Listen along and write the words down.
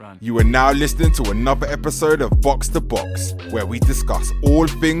You are now listening to another episode of Box to Box, where we discuss all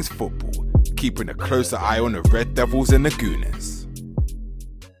things football, keeping a closer eye on the Red Devils and the Gooners.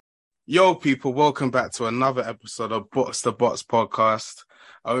 Yo, people, welcome back to another episode of Box to Box podcast.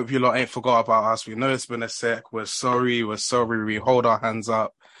 I hope you lot ain't forgot about us. We know it's been a sec. We're sorry. We hold our hands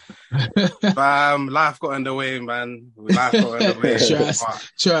up. Life got in the way, man. Life got in the way.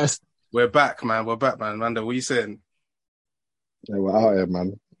 Trust. We're back, man. Manda, what you saying? Yeah, we're out here,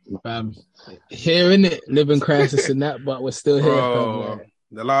 man. Here in it, living crisis and that, but we're still here. Bro,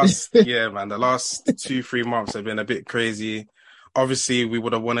 the last 2-3 months have been a bit crazy. Obviously, we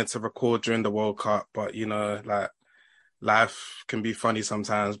would have wanted to record during the World Cup, but you know, like life can be funny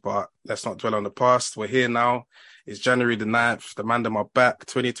sometimes. But let's not dwell on the past. We're here now. It's January the 9th. The Mandem are back.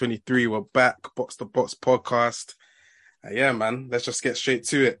 2023, we're back. Box to Box podcast. Yeah, man. Let's just get straight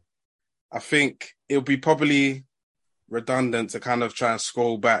to it. I think it'll be probably redundant to kind of try and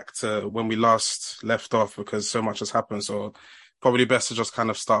scroll back to when we last left off because so much has happened. So probably best to just kind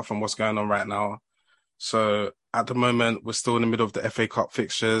of start from what's going on right now. So at the moment, we're still in the middle of the FA Cup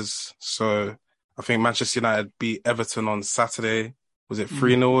fixtures. So I think Manchester United beat Everton on Saturday. Was it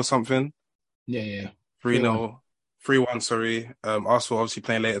 3-0 or something? Yeah. 3-0. 3-1, sorry. Arsenal obviously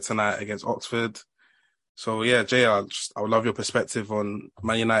playing later tonight against Oxford. So yeah, JR, I would love your perspective on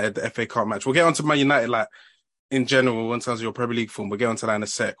Man United, the FA Cup match. We'll get onto Man United like in general in terms of your Premier League form. We'll get onto that in a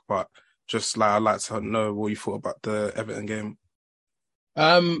sec, but just like I'd like to know what you thought about the Everton game.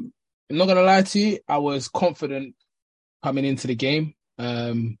 I'm not gonna lie to you, I was confident coming into the game. I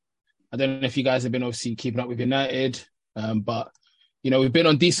don't know if you guys have been obviously keeping up with United, but you know we've been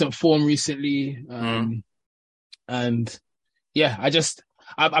on decent form recently, and yeah,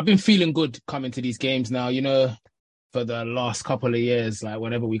 I've been feeling good coming to these games now. You know, for the last couple of years, like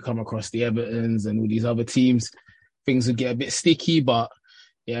whenever we come across the Evertons and all these other teams, things would get a bit sticky. But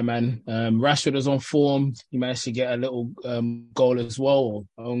yeah, man, Rashford was on form. He managed to get a little goal as well,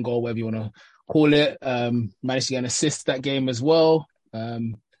 or own goal, whatever you want to call it. Managed to get an assist that game as well.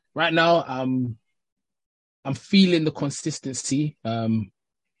 Right now, I'm feeling the consistency.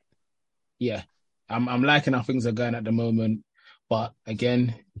 Yeah, I'm liking how things are going at the moment. But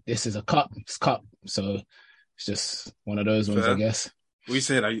again, this is a cup. It's cup, so it's just one of those ones, I guess. We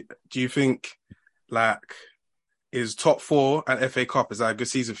said, do you think like is top 4 and FA Cup, is that a good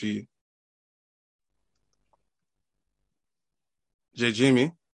season for you?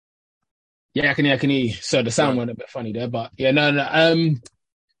 Jimmy? Yeah, I can hear you. So the sound went a bit funny there, but yeah, no.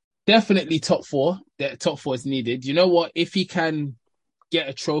 Definitely top 4. Top 4 is needed. You know what? If he can get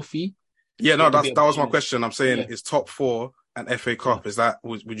a trophy. Yeah, no, that was my question. I'm saying is top 4 and FA Cup, is that,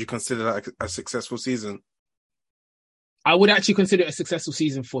 would you consider that a successful season? I would actually consider it a successful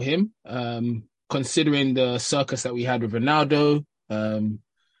season for him, considering the circus that we had with Ronaldo.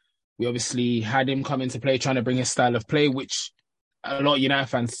 We obviously had him come into play, trying to bring his style of play, which a lot of United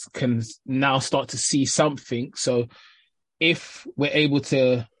fans can now start to see something. So if we're able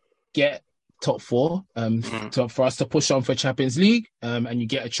to get top 4, for us to push on for Champions League, and you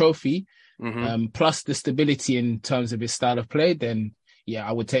get a trophy, plus the stability in terms of his style of play, then yeah,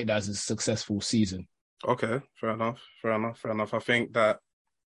 I would take that as a successful season. Okay, fair enough. I think that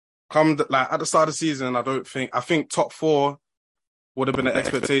at the start of the season, I think top 4 would have been an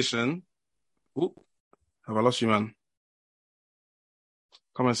expectation. Ooh, have I lost you, man?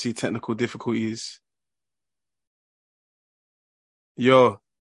 Come and see technical difficulties. Yo.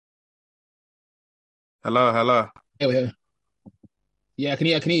 Hello. Yeah, I can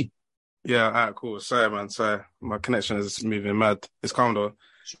hear. Yeah, all right, cool. Sorry, man. Sorry. My connection is moving mad. It's calm though.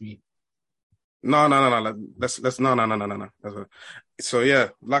 No. No. So yeah,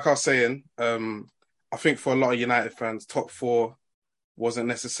 like I was saying, I think for a lot of United fans, top 4 wasn't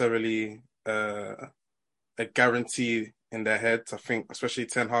necessarily a guarantee in their heads. I think, especially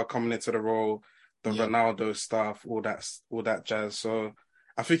Ten Hag coming into the role, the Ronaldo stuff, all that jazz. So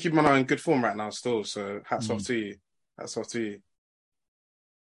I think you're in good form right now, still. So hats off to you.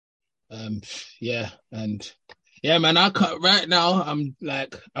 Yeah, and yeah, man. Right now, I'm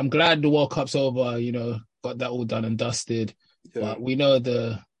glad the World Cup's over. You know, got that all done and dusted. Yeah. But we know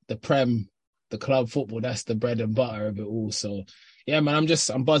the Prem, the club football, that's the bread and butter of it all. So yeah, man,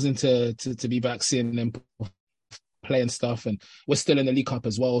 I'm buzzing to be back seeing them playing stuff, and we're still in the League Cup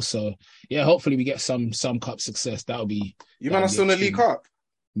as well. So yeah, hopefully we get some cup success. That'll be. You man are still in the League Cup.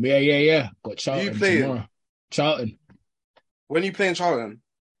 Yeah. Got Charlton. Who you playing? Tomorrow. Charlton. When are you playing Charlton?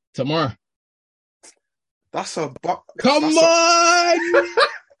 Tomorrow. That's a Come on!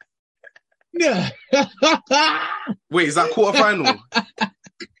 Yeah. Wait, is that quarterfinal?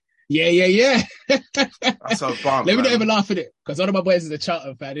 Yeah. That's a bump. Let me not man. even laugh at it, because one of my boys is a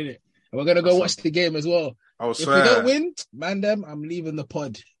Charlton fan, innit? And we're gonna go watch the game as well. I If swear. we don't win, man, I'm leaving the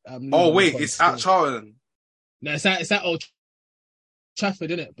pod. Oh wait, it's at Charlton. No, it's at Old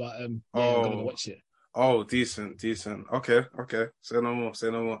Trafford, innit? But I'm gonna go watch it. Oh, decent. Okay. Say no more.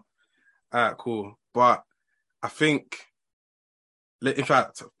 Alright, cool. But I think, in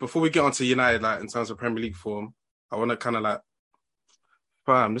fact, before we get onto United, like in terms of Premier League form, I want to kind of like,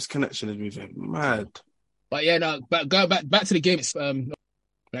 fam, this connection is moving mad. But yeah, no, but go back to the game. It's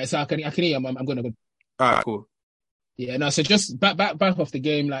right, so I can hear. I'm gonna go. Alright, cool. Yeah, no. So just back off the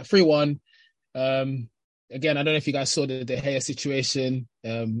game, like 3-1. Again, I don't know if you guys saw the De Gea situation.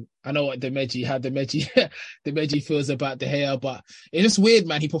 I know what the Meji feels about De Gea, but it's just weird,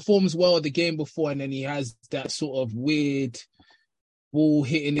 man. He performs well the game before, and then he has that sort of weird ball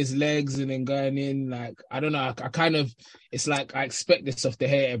hitting his legs and then going in. Like, I don't know. I kind of, it's like I expect this of De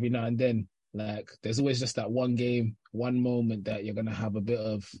Gea every now and then. Like, there's always just that one game, one moment that you're gonna have a bit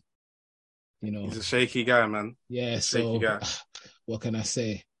of, you know. He's a shaky guy, man. Yeah. Shaky guy. What can I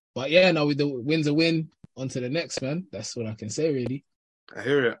say? But yeah, no, with the win's a win. On to the next, man. That's what I can say, really. I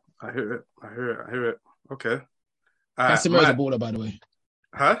hear it. Okay. Casemiro's a baller, by the way.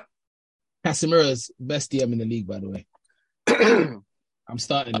 Huh? Casemiro's best DM in the league, by the way. I'm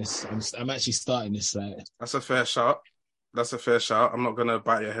starting this. I'm actually starting this. Like, that's a fair shot. I'm not gonna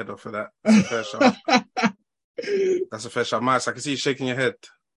bite your head off for that. That's a fair shot. Miles, I can see you shaking your head.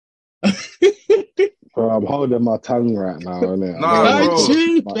 Bro, I'm holding my tongue right now, innit?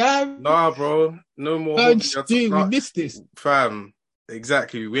 Nah, bro. No more. We missed this. Fam,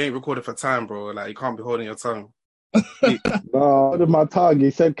 exactly. We ain't recorded for time, bro. Like, you can't be holding your tongue. No, holding my tongue.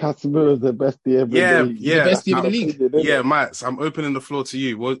 He said Casemiro is the best DM in the league. Yeah. The best DM in the league. Yeah, Matt, I'm opening the floor to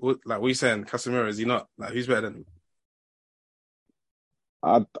you. What are you saying? Casemiro, is he not? Like, who's better than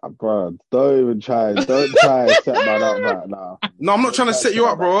him? Bro, don't even try. Don't try and set man up right now. No, I'm not trying to set you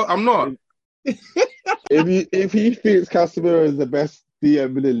up, bro. I'm not. If he thinks Casemiro is the best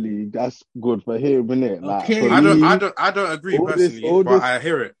DM in the league, that's good for him, innit? Like, okay. I don't agree personally, but I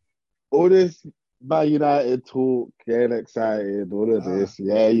hear it. All this Man United talk, getting excited, all of this.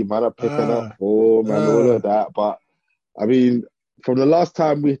 Yeah, you might have picked up form and all of that. But I mean, from the last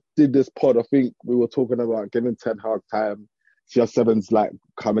time we did this pod, I think we were talking about giving Ten Hag time. CR7's like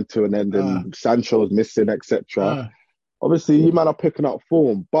coming to an end and Sancho's missing, etc. Obviously, you might have picking up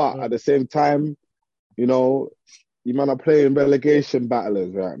form, but at the same time, you know, you man are playing relegation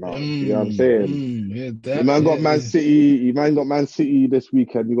battlers right now. You know what I'm saying? You man got Man City this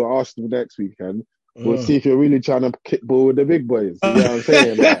weekend. You got Arsenal next weekend. We'll see if you're really trying to kick ball with the big boys. You know what I'm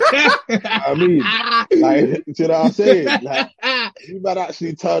saying? Like, I mean, like, you know what I'm saying? Like, you might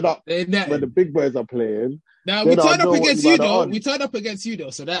actually turn up when the big boys are playing. Now we turned up against you though. We turned up against you though.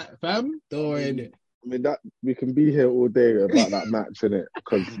 So that, fam, don't worry in it. I mean, that we can be here all day about that match, innit?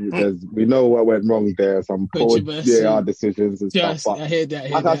 Because we know what went wrong there. Some poor VAR decisions and stuff. But I hear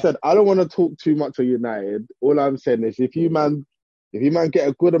that. I said, I don't want to talk too much of United. All I'm saying is, if you man get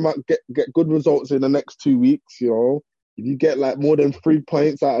a good amount, get good results in the next 2 weeks, you know, if you get like more than 3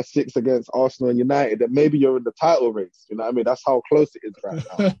 points out of 6 against Arsenal and United, then maybe you're in the title race. You know what I mean? That's how close it is right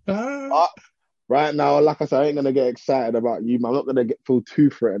now. But right now, like I said, I ain't gonna get excited about you, man. I'm not gonna feel too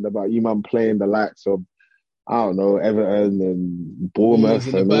threatened about you, man, playing the likes of, I don't know, Everton and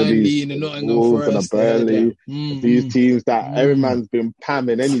Bournemouth and all these Wolves and the Burnley, these teams that every man's been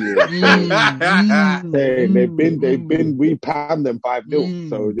pamming anyway. We pammed them 5-0.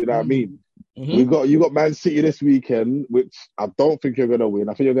 So you know what I mean? You got Man City this weekend, which I don't think you're gonna win.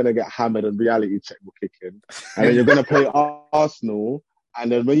 I think you're gonna get hammered and reality check will kick in, and then you're gonna play Arsenal. And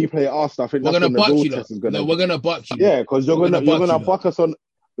then when you play Arsenal, I think we're that's gonna when the buck real you. test is gonna. No, we're gonna buck you. Yeah, because you're gonna buck us on.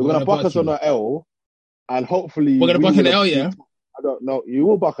 You're gonna buck us on an L, and hopefully we're gonna buck an L. Yeah. I don't know. You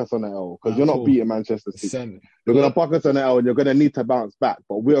will buck us on an L because you're not beating Manchester City. You're gonna buck us on an L, and you're gonna need to bounce back.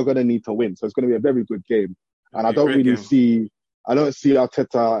 But we are gonna need to win, so it's gonna be a very good game. And I don't see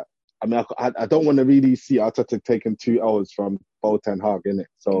Arteta. I mean, I don't want to really see Arteta taking 2 L's from Ten Hag, innit?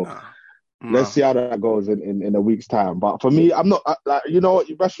 So. Let's see how that goes in a week's time. But for me, I'm not like, you know what,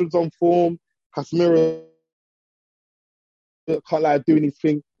 Rashford's on form. Casemiro can't like do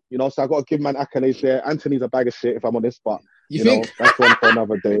anything, you know. So I got to give man accolades there. Anthony's a bag of shit, if I'm honest. But you know, that's one for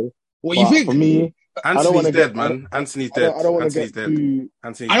another day. What you think? For me, Anthony's dead, man. Anthony's dead. I don't want to get dead.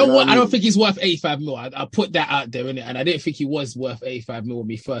 I don't think he's worth 85 mil. I put that out there, innit? And I didn't think he was worth 85 mil when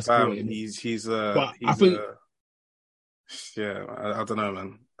we first bought him. Yeah, I don't know,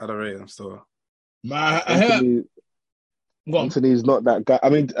 man. I don't rate him still. Anthony's not that guy. I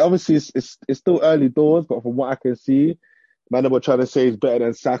mean, obviously it's still early doors, but from what I can see, Man, were trying to say he's better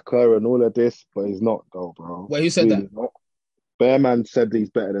than Saka and all of this, but he's not, though, bro. Wait, who said Really that? not. Bearman said he's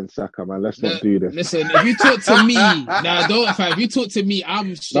better than Saka, man. Let's not do this. Listen, if you talk to me, don't, fam. If you talk to me,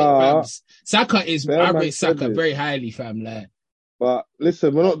 I'm shit, fam. Saka is, I rate Saka very highly, fam. Like, but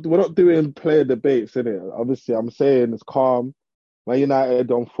listen, we're not doing player debates, innit? Obviously, I'm saying it's calm. Man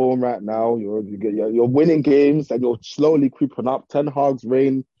United on form right now. You're winning games and you're slowly creeping up. Ten Hag's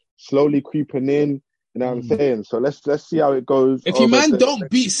reign slowly creeping in. You know what I'm saying? So let's see how it goes. If you don't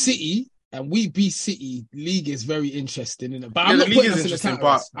beat City and we beat City, league is very interesting, innit? But I'm not putting us in the title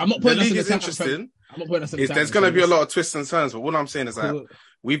race. I'm not putting us in the title race. I'm not putting us in the title race. There's going to be a lot of twists and turns, but what I'm saying is that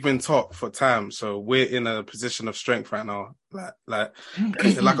we've been top for time, so we're in a position of strength right now. Like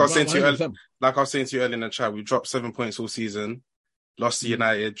I was saying to you earlier in the chat, we dropped 7 points all season, lost to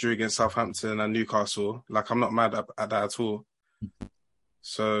United, drew against Southampton and Newcastle. Like, I'm not mad at that at all.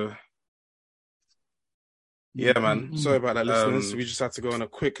 So. Yeah, man. Sorry about that, listeners. We just had to go on a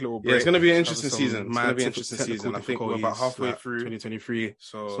quick little break. Yeah, it's going to be an interesting season. It's going to be an interesting season. I think we're about halfway through 2023.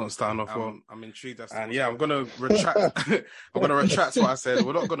 So it's not starting off well. I'm intrigued. I'm going to retract. I'm going to retract what I said.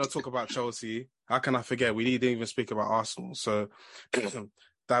 We're not going to talk about Chelsea. How can I forget? We didn't even speak about Arsenal. So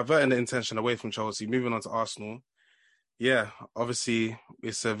diverting the intention away from Chelsea, moving on to Arsenal. Yeah, obviously,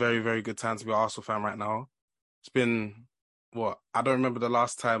 it's a very, very good time to be an Arsenal fan right now. It's been... I don't remember the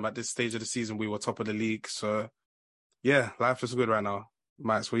last time at this stage of the season we were top of the league. So, yeah, life is good right now.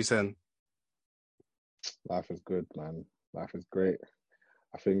 Max, what are you saying? Life is good, man. Life is great.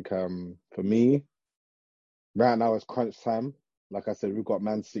 I think for me, right now it's crunch time. Like I said, we've got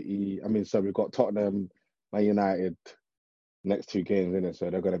we've got Tottenham, Man United, next 2 games, innit? So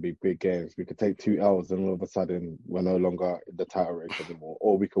they're going to be big games. We could take 2 L's and all of a sudden we're no longer in the title race anymore.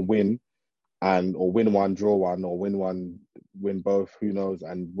 Or we can win. Or win one, draw one, or win one, win both, who knows,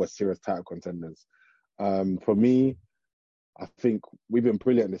 and we're serious title contenders. For me, I think we've been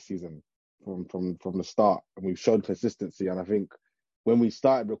brilliant this season from the start, and we've shown consistency. And I think when we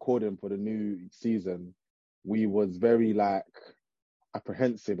started recording for the new season, we was very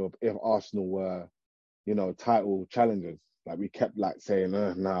apprehensive of if Arsenal were, title challengers. Like, we kept saying,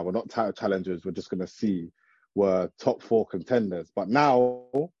 nah, we're not title challengers. We're just gonna see we're top 4 contenders. But now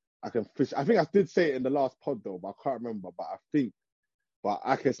I can fish. I think I did say it in the last pod though, but I can't remember. But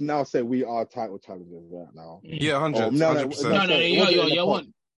I can now say we are title challengers right now. Yeah, 100%.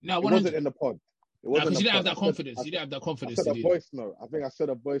 It wasn't in the pod. Because you didn't have that confidence. You didn't have that confidence. I said a voice note. I think I said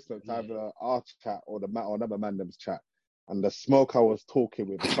a voice note to either our chat or another mandom's chat. And the smoke I was talking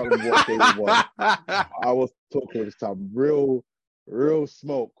with, I can't remember what day it was. I was talking with some real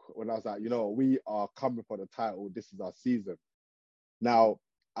smoke when I was like, we are coming for the title. This is our season. Now,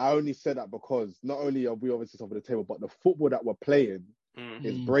 I only said that because not only are we obviously top of the table, but the football that we're playing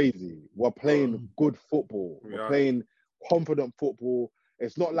is brazy. We're playing good football. We're playing confident football.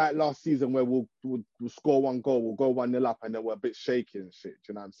 It's not like last season where we'll score 1 goal, we'll go 1-0 up, and then we're a bit shaky and shit. Do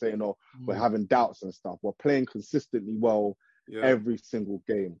you know what I'm saying? Or we're having doubts and stuff. We're playing consistently well every single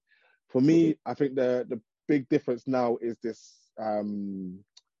game. For me, I think the big difference now is this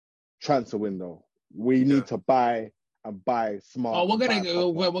transfer window. We need to buy smart. Oh, we're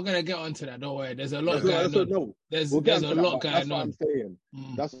gonna get onto that. Don't worry. There's a lot going on. There's a lot going on. That's what I'm saying.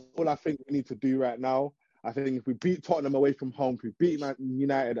 That's all I think we need to do right now. I think if we beat Tottenham away from home, if we beat Man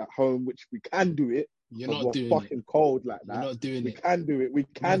United at home, which we can do it. You're not doing it. We're fucking cold like that. You're not doing it. We can do it. We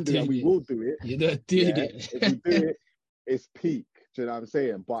can do it. We will do it. You're not doing it. If we do it, it's peak. Do you know what I'm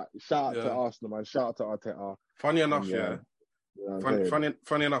saying? But shout out to Arsenal, man. Shout out to Arteta. Funny enough,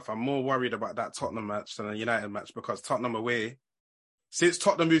 Funny enough, I'm more worried about that Tottenham match than the United match because Tottenham away, since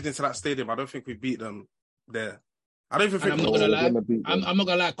Tottenham moved into that stadium, I don't think we beat them there. I don't even think. I'm not gonna lie. I'm not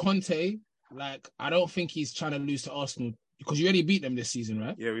gonna lie. Conte, I don't think he's trying to lose to Arsenal because you already beat them this season,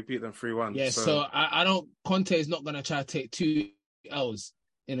 right? Yeah, we beat them 3-1. Yeah, so I don't. Conte is not gonna try to take 2 L's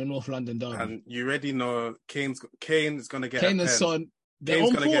in the North London derby. And you already know Kane's gonna get Kane a pen. And Son.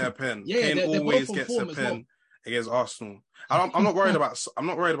 Kane's gonna get a pen. Yeah, Kane always gets a pen against Arsenal. I'm not worried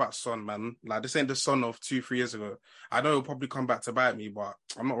about Son, man. Like, this ain't the Son of 2-3 years ago. I know he'll probably come back to bite me, but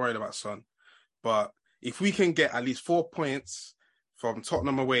I'm not worried about Son. But if we can get at least 4 points from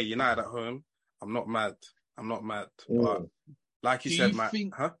Tottenham away, United at home, I'm not mad. But like you said, Matt,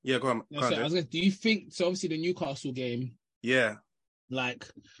 Yeah, go on. Do you think? So obviously the Newcastle game. Yeah.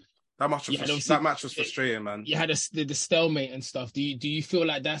 That match was frustrating, man. You had the stalemate and stuff. Do you feel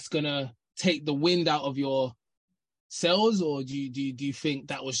like that's gonna take the wind out of your sails, or do you think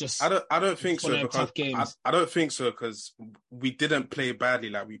that was just? I don't think so because tough games? I don't think so because we didn't play badly.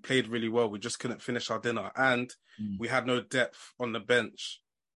 Like, we played really well. We just couldn't finish our dinner, and we had no depth on the bench.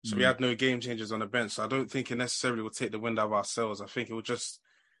 So we had no game changers on the bench. So I don't think it necessarily will take the wind out of our sails. I think it will just,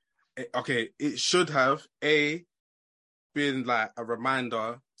 it should have been like a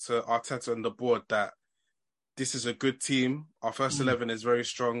reminder to Arteta and the board that this is a good team. Our first 11 is very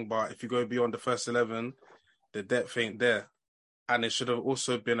strong, but if you go beyond the first 11, the depth ain't there. And it should have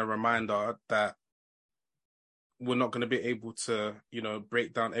also been a reminder that we're not going to be able to,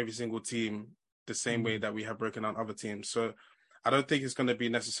 break down every single team the same way that we have broken down other teams. So I don't think it's going to be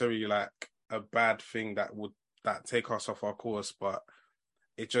necessarily like a bad thing that would take us off our course, but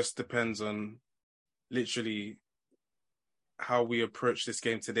it just depends on literally how we approach this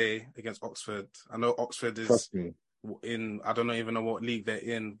game today against Oxford. I know Oxford is in, I don't even know what league they're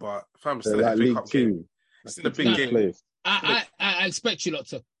in, but fam, it's still a FA Cup game. It's still a big game. I expect you lot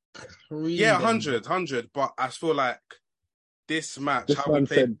to cream 100, but I feel like this match, did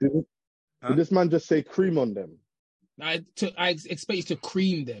this man just say cream on them? I expect you to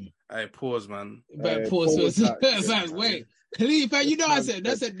cream them. Hey, pause, man. But pause. Wait. Khalif, you know I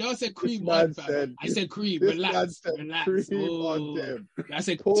said cream on, fam. I said cream. Relax. Cream on them. I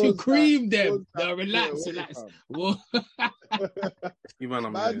said to cream them. No, relax. You man,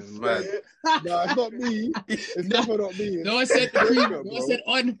 I'm mad. No, it's not me. It's definitely not me. No, I said cream. No, I said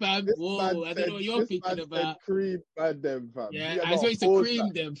on, fam. Whoa, I don't know what you're thinking about. Cream on them, fam. Yeah, I was supposed to cream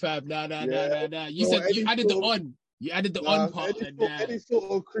them, fam. Nah. You said you added the on. You added the on part. Any sort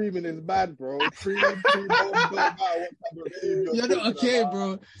of creaming is bad, bro. Cream, You're not okay,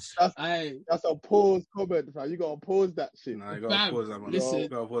 bro. That's a pause comment, fam. You gotta pause that shit. Nah, you gotta pause that, man. Listen. You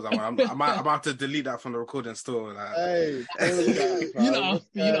gotta pause that, man. I'm about to delete that from the recording still. Like. Hey, you lot are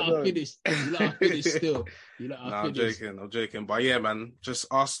finished. You lot are finished still. I'm joking. But yeah, man, just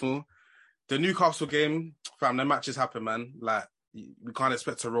Arsenal. The Newcastle game, fam, the matches happen, man. Like, we can't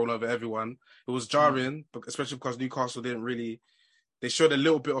expect to roll over everyone. It was jarring, especially because Newcastle they showed a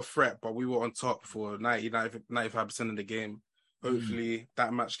little bit of threat, but we were on top for 95% of the game. Hopefully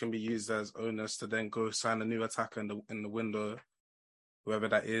that match can be used as onus to then go sign a new attacker in the window, whoever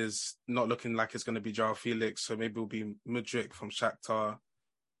that is. Not looking like it's going to be João Felix, so maybe it'll be Mudryk from Shakhtar.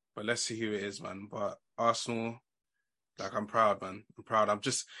 But let's see who it is, man. But Arsenal, like, I'm proud, man. I'm proud.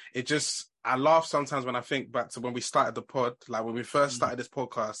 I laugh sometimes when I think back to when we started the pod, like when we first started this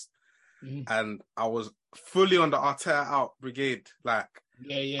podcast, and I was fully on the Arteta out brigade. Like,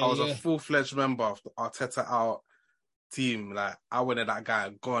 I was a full-fledged member of the Arteta out team. Like, I wanted that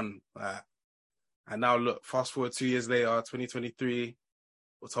guy gone. Like, and now look, fast forward 2 years later, 2023,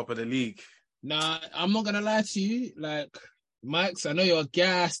 we're top of the league. Nah, I'm not gonna lie to you. Like, Max, I know you're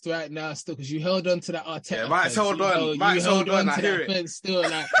gassed right now still because you held on to that Arteta. Yeah, Max held on. Max held on. I hear it. Still,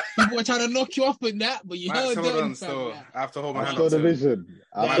 like, people were trying to knock you off with that, but you held on. Still, I have to hold my hands up. I saw the vision.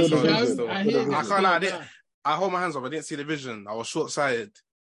 I can't lie. I hold my hands up. I didn't see the vision. I was short-sighted.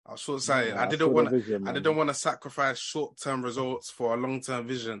 I didn't want to sacrifice short-term results for a long-term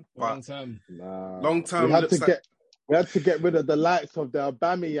vision. Long-term. We had to get rid of the likes of the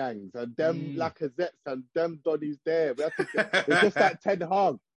Aubameyangs and them Lacazettes and them Donnies there. It's just like Ten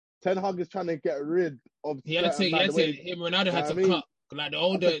Hag. Ten Hag is trying to get rid of. He had to take. Ronaldo had to cut. Like the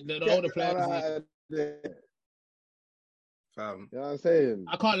older players. Fam. You know what I'm saying?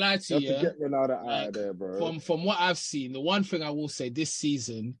 I can't lie to you. To get Ronaldo out of there, bro. From what I've seen, the one thing I will say this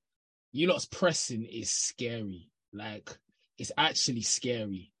season, you lot's pressing is scary. Like, it's actually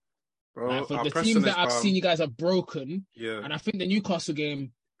scary. Bro, like, for the teams that I've seen, you guys are broken. Yeah. And I think the Newcastle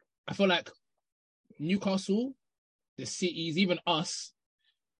game, I feel like Newcastle, the Cities, even us,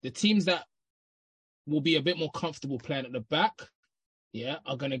 the teams that will be a bit more comfortable playing at the back,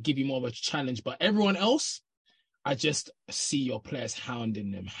 are going to give you more of a challenge. But everyone else, I just see your players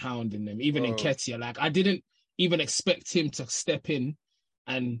hounding them. Even Nketiah, like, I didn't even expect him to step in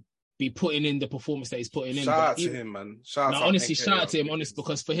and be putting in the performance that he's putting in. Shout out to him, man. Shout out to him,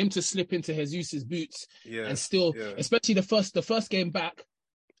 because for him to slip into Jesus' boots and still, especially the first game back,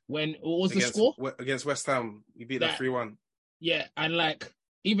 when what was the score? Against West Ham, you beat that 3-1. Yeah, and like,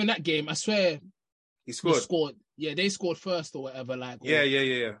 even that game, I swear, he scored. Yeah, they scored first or whatever. Like,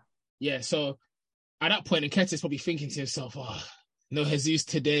 yeah. So at that point, Nketiah's probably thinking to himself, no Jesus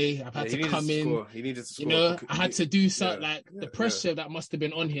today. I've had to come in. He needed to score. I had to do something. The pressure that must have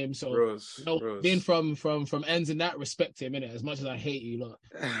been on him. So, being from ends in that respect to him, innit? As much as I hate you lot,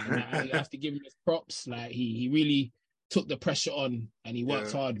 I have to give him his props. Like, he really took the pressure on and he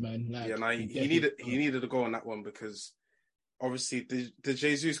worked hard, man. Like, he needed to go on that one because obviously the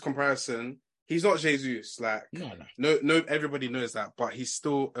Jesus comparison. He's not Jesus. Like, no, everybody knows that, but he's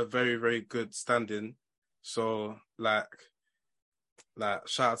still a very, very good stand-in. So, like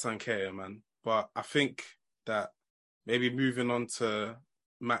shout out to Nketiah, man. But I think that maybe moving on to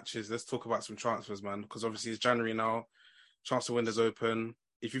matches, let's talk about some transfers, man. Because obviously it's January now. Transfer window's open.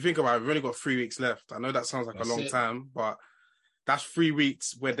 If you think about it, we've only got 3 weeks left. I know that sounds like a long time, but that's 3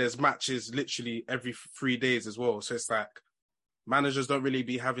 weeks where there's matches literally every 3 days as well. So it's like managers don't really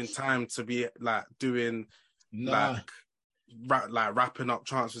be having time to be like doing wrapping up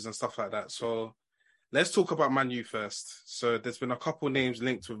transfers and stuff like that. So let's talk about Man U first. So there's been a couple names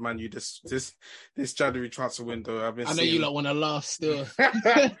linked with Man U this January transfer window. I know you lot want to laugh still.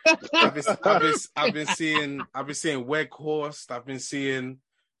 I've been seeing Weghorst. I've been seeing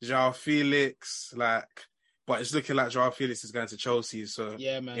João Felix. But it's looking like João Felix is going to Chelsea. So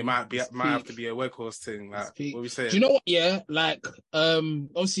yeah, man, it might have to be a Weghorst thing. Like, what are we saying? Do you know what? Yeah,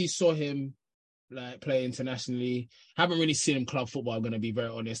 obviously saw him play internationally. Haven't really seen him club football, I'm going to be very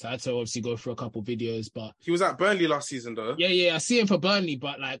honest. I had to obviously go through a couple videos, but he was at Burnley last season though. Yeah, I see him for Burnley,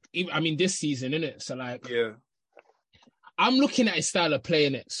 but this season, innit? So yeah, I'm looking at his style of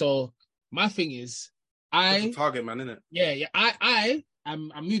playing it. So my thing is, that's a target man, innit? Yeah.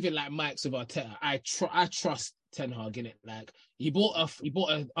 I'm moving like Mike's with Arteta. I trust Ten Hag, innit? Like he bought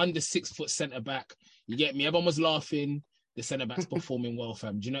a under 6 foot centre back. You get me? Everyone was laughing. The centre back's performing well,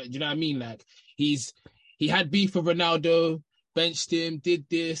 fam. Do you know what I mean? Like he had beef with Ronaldo, benched him, did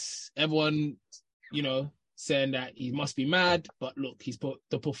this. Everyone, saying that he must be mad. But look, he's put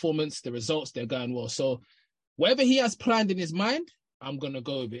the performance, the results, they're going well. So whatever he has planned in his mind, I'm gonna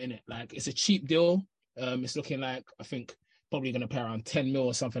go with it, innit? Like it's a cheap deal. It's looking like I think probably gonna pay around 10 mil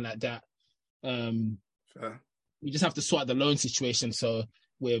or something like that. Fair. We just have to sort out the loan situation. So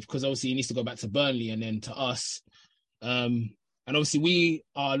because obviously he needs to go back to Burnley and then to us. And obviously we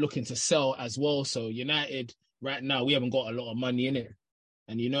are looking to sell as well. So United right now, we haven't got a lot of money in it.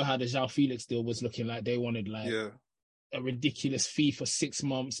 And you know how the João Felix deal was looking like. They wanted a ridiculous fee for 6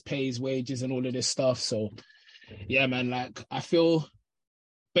 months, pays wages and all of this stuff. So yeah, man, I feel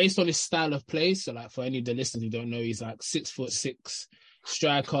based on his style of play. So for any of the listeners who don't know, he's 6'6"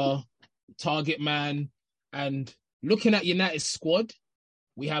 striker, target man. And looking at United's squad,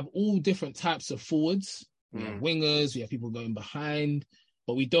 we have all different types of forwards. We have wingers, we have people going behind,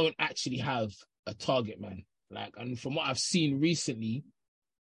 but we don't actually have a target man. And from what I've seen recently,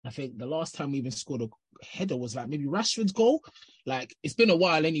 I think the last time we even scored a header was maybe Rashford's goal. It's been a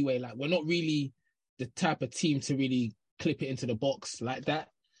while anyway. We're not really the type of team to really clip it into the box like that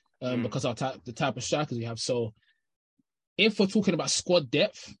because the type of strikers we have. So if we're talking about squad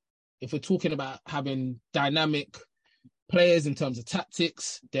depth, if we're talking about having dynamic players in terms of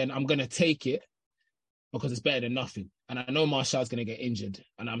tactics, then I'm going to take it. Because it's better than nothing. And I know Martial's going to get injured.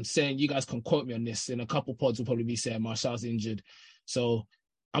 And I'm saying, you guys can quote me on this. In a couple pods, we'll probably be saying Martial's injured. So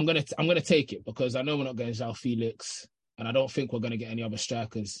I'm gonna take it because I know we're not getting João Felix. And I don't think we're going to get any other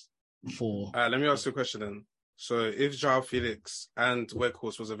strikers for... Let me ask you a question then. So if João Felix and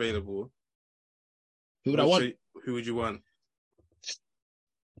Weghorst was available... Who would I want? Who would you want?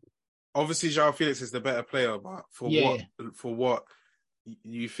 Obviously, João Felix is the better player, but for what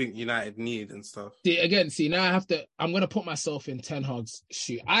you think United need and stuff. Now I'm going to put myself in Ten Hag's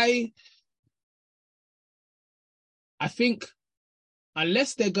shoe. I think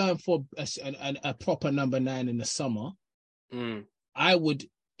unless they're going for a proper number 9 in the summer, I would,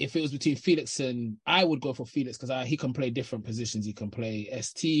 if it was between Felix I would go for Felix because he can play different positions. He can play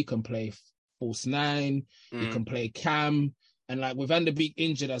ST, he can play false 9, he can play Cam. And with Van der Beek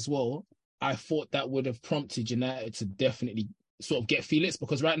injured as well, I thought that would have prompted United to definitely sort of get Felix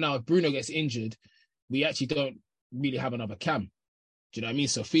because right now if Bruno gets injured, we actually don't really have another Cam. Do you know what I mean?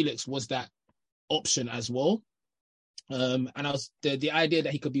 So Felix was that option as well. And I was the idea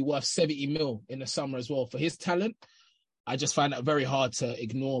that he could be worth 70 mil in the summer as well for his talent. I just find that very hard to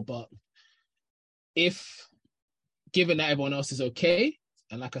ignore. But if given that everyone else is okay,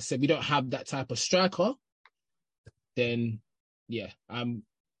 and like I said, we don't have that type of striker, then yeah, I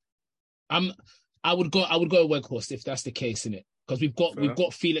would go Weghorst if that's the case, innit? Because we've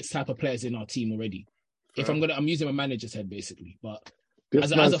got Felix type of players in our team already. Fair. I'm using my manager's head basically, but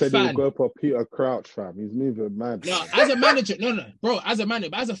this man said he'll go for Peter Crouch, fam. He's moving mad. No, as a manager, bro. As a manager,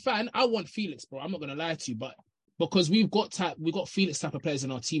 but as a fan, I want Felix, bro. I'm not gonna lie to you, but because we've got Felix type of players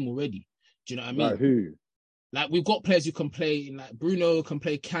in our team already. Do you know what I mean? Like who? We've got players who can play. Bruno can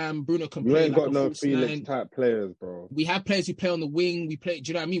play Cam. Bruno can play. You ain't got no Felix type players, bro. We have players who play on the wing. Do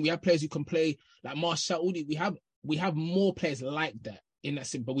you know what I mean? We have players who can play like Martial. We have more players like that in that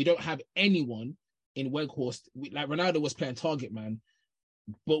sense, but we don't have anyone in Weghorst. Ronaldo was playing target man,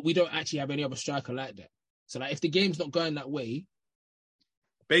 but we don't actually have any other striker like that. So if the game's not going that way,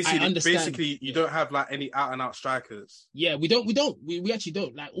 basically you don't have any out and out strikers. Yeah, we don't. We actually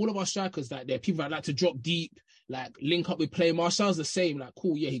don't. All of our strikers they're people that like to drop deep. like link up with play. Martial's the same, like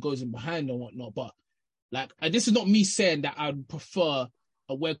cool, yeah, he goes in behind and whatnot, but like, and this is not me saying that I'd prefer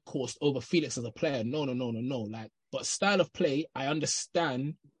a Weghorst over Felix as a player. No. Like, but style of play, I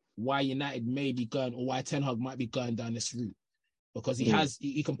understand why United may be going, or why Ten Hag might be going down this route, because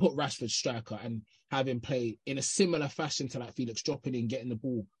he can put Rashford striker and have him play in a similar fashion to like Felix, dropping in, getting the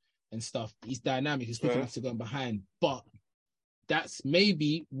ball and stuff. He's dynamic. He's quick enough to go behind, but that's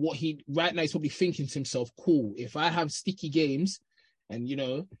maybe what right now he's probably thinking to himself, cool, if I have sticky games and, you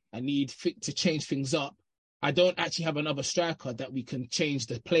know, I need to change things up, I don't actually have another striker that we can change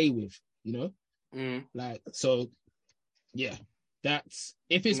the play with, you know? Like, so, yeah, that's,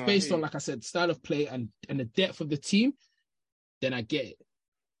 if it's based on, like I said, style of play and the depth of the team, then I get it,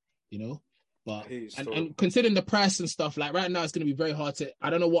 you know? But, and considering the price and stuff, like right now, it's going to be very hard to, I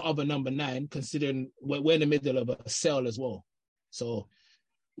don't know what other number 9, considering we're in the middle of a sale as well. So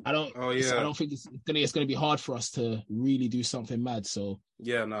I don't think it's gonna be hard for us to really do something mad. So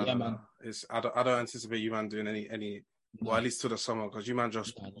man. No. I don't anticipate you man doing any well, at least till the summer, because you man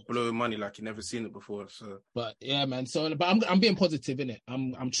just blow money like you never seen it before. So, but yeah, man. So, but I'm being positive in it.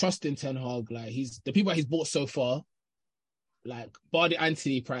 I'm trusting Ten Hag. Like the people that he's bought so far, like bar the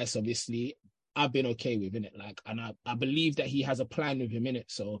Anthony price, obviously, I've been okay with in it. Like, and I believe that he has a plan with him in it.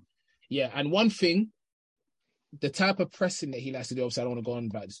 So yeah, and one thing. The type of pressing that he likes to do, obviously I don't want to go on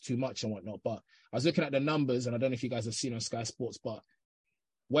about this too much and whatnot, but I was looking at the numbers, and I don't know if you guys have seen on Sky Sports, but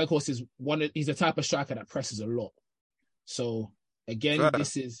Weghorst is he's the type of striker that presses a lot. So again,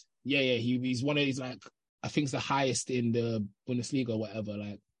 this is, he's one of these, like, I think it's the highest in the Bundesliga or whatever,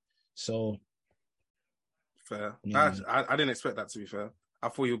 like, so. Fair. Yeah. I didn't expect that, to be fair. I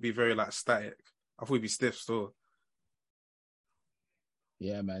thought he would be very, like, static. I thought he'd be stiff still.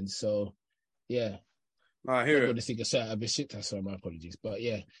 Yeah, man. So, yeah. I hear it. So my apologies, but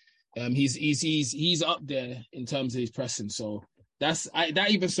yeah, he's up there in terms of his pressing. So that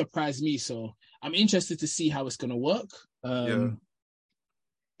even surprised me. So I'm interested to see how it's gonna work.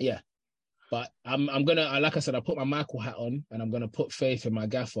 Yeah. But I'm gonna, like I said, I put my Michael hat on, and I'm gonna put faith in my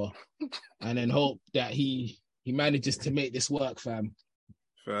gaffer, and then hope that he manages to make this work, fam.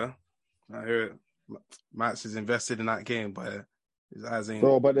 Fair. I hear it. Max is invested in that game, but his eyes ain't.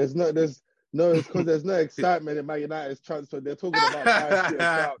 Bro, but no, it's because there's no excitement in Man United's transfer. They're talking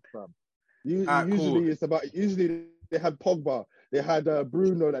about fam. Usually they had Pogba, they had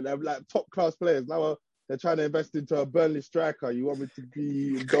Bruno, that they're like top class players. Now they're trying to invest into a Burnley striker. You want me to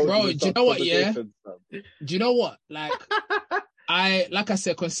be? Bro, do you know what? Yeah. Do you know what? Like like I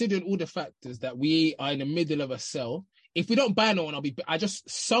said, considering all the factors that we are in the middle of a sell, if we don't buy no one, we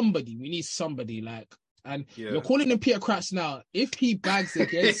need somebody like. And you're calling him Peter Crouch now. If he bags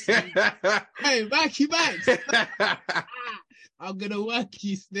against you, hey, he bags. I'm gonna work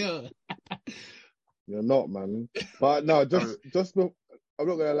you still. You're not, man. But no, just I'm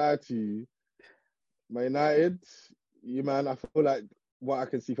not gonna lie to you. Man United, man, I feel like what I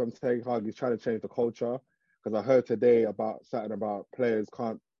can see from Ten Hag is trying to change the culture. Because I heard today about players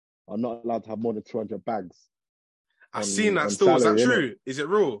are not allowed to have more than 200 bags. I've seen that still. Salary, is that true? Is it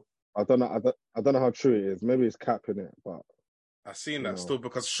real? I don't know how true it is. Maybe it's capping it, but I've seen that still,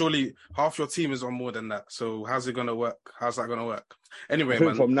 because surely half your team is on more than that. So how's it gonna work? How's that gonna work? Anyway,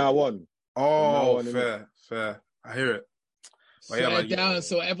 man. From now on. Fair. I hear it. Slow down,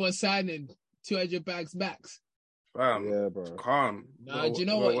 so everyone's signing 200 bags max. Yeah, bro. Calm. Nah, do you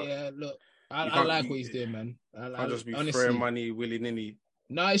know what? Yeah, look, I like what he's doing, man. I just be throwing money willy nilly.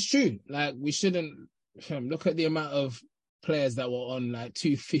 No, it's true. Like, we shouldn't look at the amount of players that were on like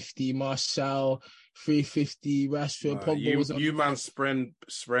 250, Martial, 350, Rashford, Pogba. You man spend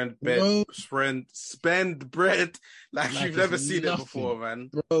bread like you've never seen it before, man.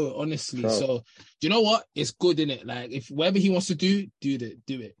 Bro, honestly. So do you know what? It's good, innit? Like, if whatever he wants to do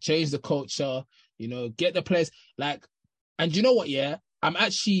it. Change the culture, get the players. Like, and do you know what? Yeah, I'm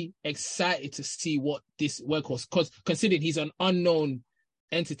actually excited to see what this Weghorst, because considering he's an unknown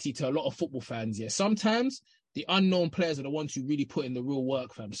entity to a lot of football fans. Yeah, sometimes the unknown players are the ones who really put in the real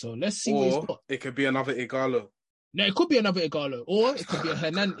work, fam. So let's see what he's got. It could be another Igalo. No, it could be another Igalo, or it could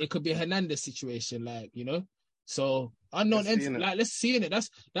be a Hernandez situation, like, So unknown entity, like, let's see in it.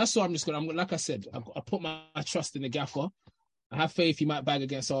 That's what I'm like I said, I put my trust in the gaffer. I have faith he might bag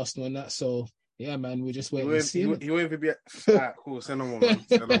against Arsenal and that. So yeah, man, we're just waiting to see. He won't even be. Alright, cool. Send them on, man.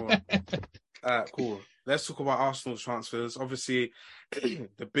 Alright, cool. Let's talk about Arsenal's transfers. Obviously,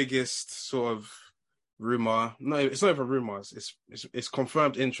 the biggest sort of rumor. No, it's not even rumors. It's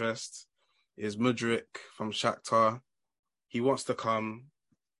confirmed interest. Is Mudryk from Shakhtar. He wants to come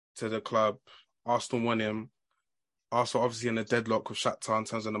to the club. Arsenal want him. Arsenal obviously in a deadlock with Shakhtar in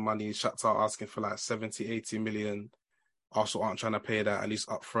terms of the money. Shakhtar asking for like 70, 80 million. Arsenal aren't trying to pay that, at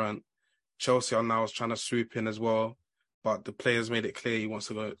least up front. Chelsea are now trying to swoop in as well, but the player's made it clear he wants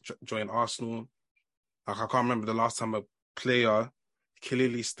to go join Arsenal. Like, I can't remember the last time a player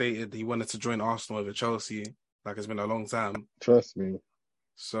clearly stated he wanted to join Arsenal over Chelsea. Like, it's been a long time. Trust me.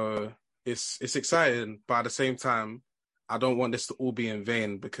 So it's exciting, but at the same time, I don't want this to all be in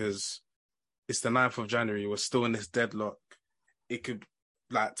vain because it's the 9th of January. We're still in this deadlock. It could,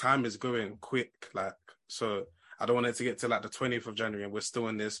 like, time is going quick. Like, so I don't want it to get to like the 20th of January and we're still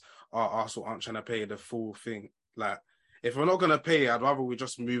in this, Arsenal aren't trying to pay the full thing. Like, if we're not going to pay, I'd rather we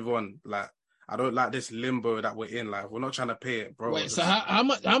just move on. Like, I don't like this limbo that we're in. Like, we're not trying to pay it, bro. Wait, so how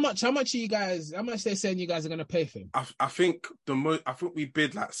much are you guys, how much they're saying you guys are going to pay for him? I think we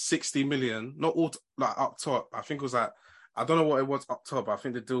bid like 60 million, not all like up top. I think it was like, I don't know what it was up top. I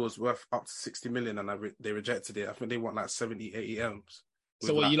think the deal was worth up to 60 million and they rejected it. I think they want like 70, 80 M's.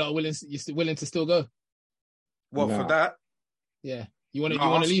 So what, you lot willing to still go? What, for that? Yeah. You want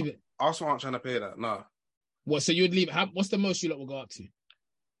to leave it? Arsenal aren't trying to pay that, no. What, so you'd leave it? What's the most you lot will go up to?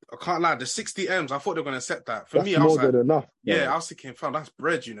 I can't lie, the 60 M's, I thought they were going to accept that. For That's me, I was more like, than enough. Yeah, I was thinking, fam, that's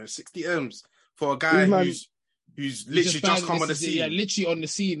bread, 60 M's for a guy who's literally just come on the scene. Yeah, literally on the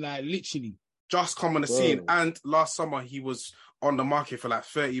scene, like literally. Just come on the scene. And last summer, he was on the market for like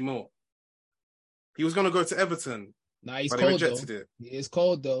 30 more. He was going to go to Everton. Nah, he's but cold, they rejected though. it. He is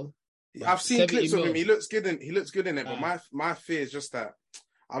cold, though. I've seen clips of him. He looks good in it. But my fear is just that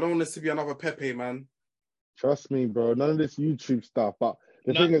I don't want this to be another Pepe, man. Trust me, bro. None of this YouTube stuff. But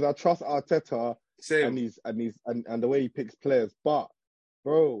the thing is, I trust Arteta and the way he picks players. But,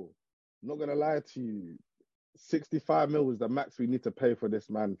 bro, I'm not gonna lie to you. 65 mil is the max we need to pay for this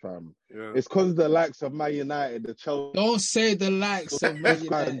man, fam. Yeah. It's because the likes of Man United, the Chelsea. Don't say the likes of Man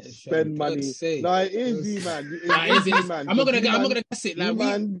United. Spend money. No, it is you, man. It is you, man. I'm not gonna guess it. Like,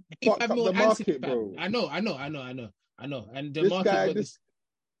 man, fucked up the market, bro. I know. And the this market guy, got this.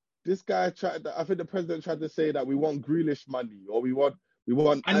 This guy tried. I think the president tried to say that we want Grealish money or we want.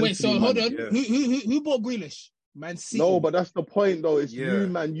 And Anthony wait, so hold on. Yeah. Who bought Grealish? Man City. No, but that's the point, though. It's you,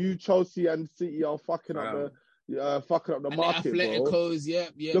 man. You, Chelsea, and City are fucking up the and market, the Atleticos,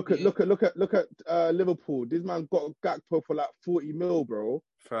 bro. Look at Liverpool. This man got Gakpo for like 40 mil, bro.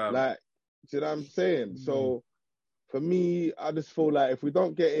 Like, do you know what I'm saying? Mm-hmm. So for me, I just feel like if we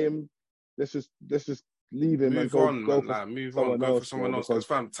don't get him, let's just leave him move and go for someone else. Because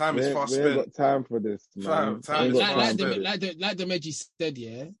fam, time is fast spent. We ain't got time for this, man. Like Demeji said,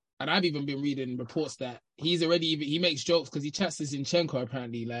 yeah. And I've even been reading reports that he makes jokes because he chats to Zinchenko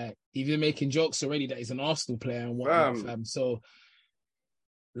apparently. Like, he's been making jokes already that he's an Arsenal player and whatnot, fam. So,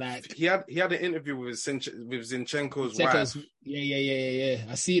 like, he had an interview with Zinchenko's wife. Yeah.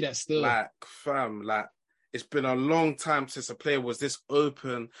 I see that still. Like, fam, like, it's been a long time since a player was this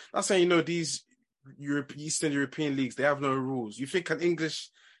open. Not saying, these Eastern European leagues, they have no rules. You think a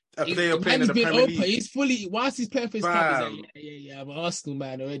player playing in the Premier League. He's fully, whilst he's playing for his club, he's like, I'm an Arsenal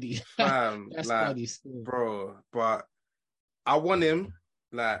man already. That's like, funny still. Bro, but I want him,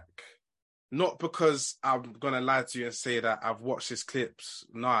 like, not because I'm going to lie to you and say that I've watched his clips.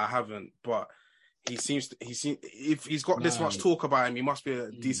 No, I haven't. But if he's got this much talk about him, he must be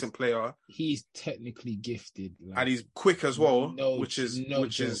a decent player. He's technically gifted. Like, and he's quick as well, which is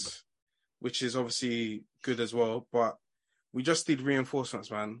obviously good as well. But we just need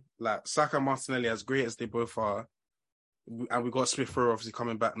reinforcements, man. Like, Saka and Martinelli, as great as they both are, and we got Smith Rowe obviously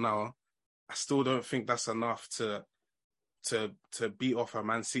coming back now, I still don't think that's enough to beat off a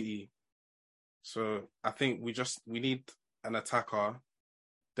Man City. So I think we need an attacker,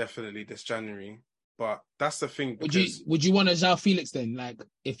 definitely this January. But that's the thing. Would you want a João Felix then? Like,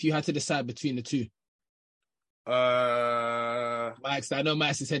 if you had to decide between the two? Max, I know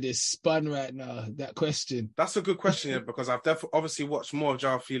Max's head is spun right now. That question. That's a good question, yeah, because I've obviously watched more of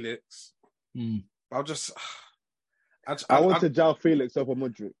João Felix. I wanted João Felix over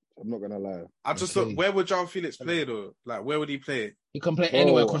Modric. I'm not gonna lie. I just thought, where would João Felix play though? Like, where would he play? He can play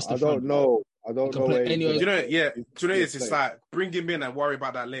anywhere across the front. I don't know where. It's like, bring him in and worry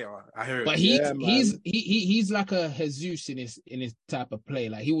about that later. I hear it. But he's like a Jesus in his type of play.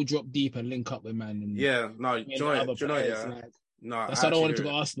 Like, he will drop deep and link up with man. That's why I don't want him to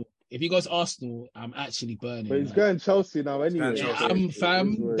go Arsenal. If he goes Arsenal, I'm actually burning. But he's going Chelsea now anyway.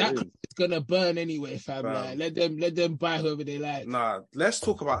 That is gonna burn anyway, fam. Like, let them buy whoever they like. Nah, let's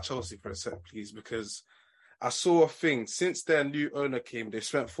talk about Chelsea for a sec, please, because I saw a thing. Since their new owner came, they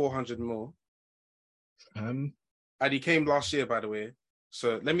spent 400 mil. And he came last year, by the way.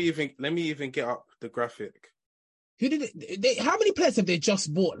 So let me even get up the graphic. Who did it? How many players have they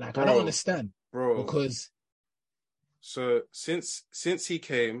just bought? Like, I don't understand, bro. Because So since he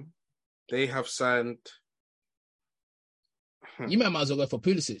came, they have signed. You might as well go for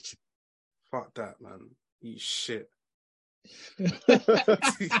Pulisic. Fuck that, man. Eat shit.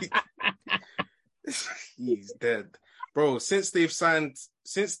 He's dead. Bro, since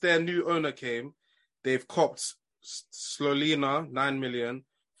their new owner came, they've copped Slolina, 9 million,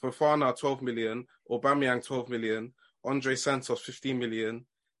 Fofana, 12 million, Aubameyang, 12 million, Andre Santos, 15 million,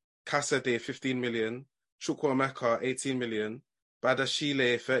 Kasade, 15 million, Chukwuemeka, 18 million,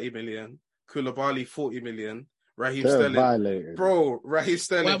 Badashile, 30 million, Koulibaly, 40 million, Raheem Sterling. Violated. Bro, Raheem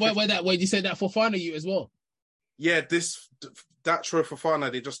Sterling. Wait, you said that Fofana you as well? Yeah, that Troy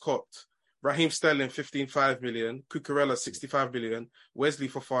Fofana they just copped. Raheem Sterling, 15.5 million. Cucurella, 65 million. Wesley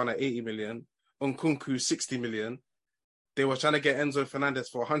Fofana, 80 million. Nkunku, 60 million. They were trying to get Enzo Fernandez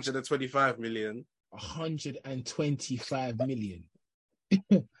for 125 million. 125 million.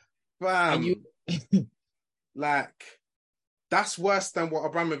 Bam. Like, that's worse than what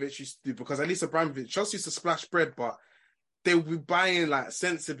Abramovich used to do, because at least Abramovich just used to splash bread, but they would be buying, like,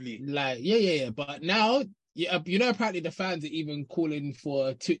 sensibly. Like, yeah. But now, you know, apparently the fans are even calling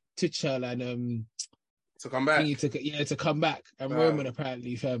for Tuchel and to come back. To come back. And Roman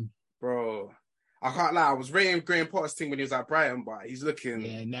apparently, fam. Bro, I can't lie. I was rating Graham Potter's team when he was at Brighton, but he's looking.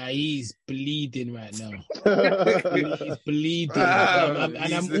 Yeah, he's bleeding right now. He's bleeding, and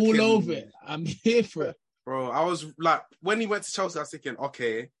I'm looking... all over it. I'm here for it, bro. I was like, when he went to Chelsea, I was thinking,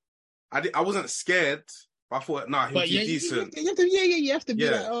 okay, I wasn't scared. I thought, nah, he'll be decent. You have to be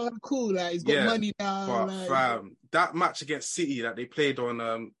like, oh, cool, like, he's got money now. But, like... fam, that match against City that they played on,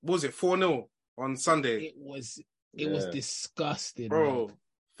 what was it, 4-0 on Sunday? It was disgusting. Bro,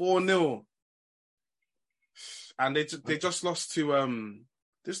 4-0. And they just lost to,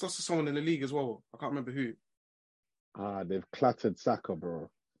 someone in the league as well. I can't remember who. They've clattered Saka, bro.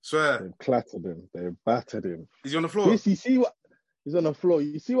 Swear. They've clattered him. They've battered him. Is he on the floor? You see what... He's on the floor.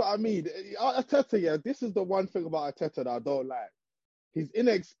 You see what I mean? Arteta, this is the one thing about Arteta that I don't like. His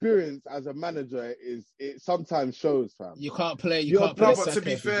inexperience as a manager it sometimes shows, fam. You can't play. But to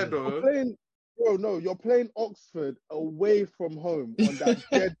be fair, though, you're playing Oxford away from home on that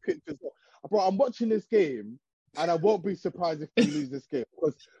dead pitch as well. Bro, I'm watching this game, and I won't be surprised if we lose this game,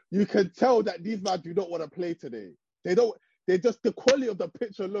 because you can tell that these men do not want to play today. They don't. They're just, the quality of the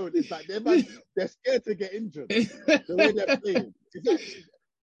pitch alone is like they're scared to get injured. The way they're playing. Exactly.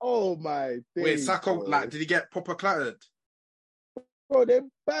 Oh my days. Wait, Saka, like, did he get proper clattered? Bro, they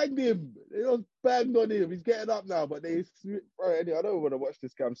banged him. They just banged on him. He's getting up now, but bro, anyway, I don't want to watch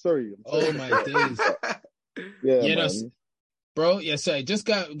this guy. I'm sorry. Oh my days. Yeah, man. Bro, yeah, sorry. Just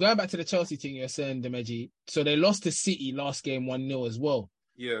going back to the Chelsea thing you're saying, Demeji. So they lost to City last game 1-0 as well.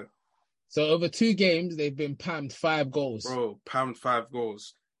 Yeah. So over 2 games, they've been pammed 5 goals. Bro, pammed 5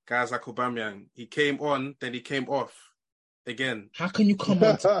 goals. Guys like Aubameyang, he came on, then he came off again. How can you come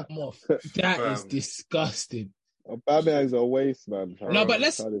on to come off? That is disgusting. Aubameyang's a waste, man. No, but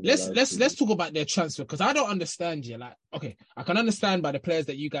let's talk about their transfer, because I don't understand you. Like, okay, I can understand by the players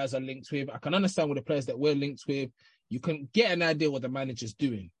that you guys are linked with. I can understand with the players that we're linked with. You can get an idea what the manager's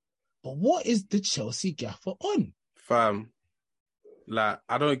doing. But what is the Chelsea gaffer on? Fam. Like,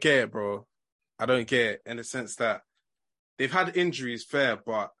 I don't get it, bro. I don't get it in the sense that they've had injuries, fair,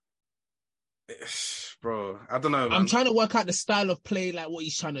 but bro, I don't know, man. I'm trying to work out the style of play, like what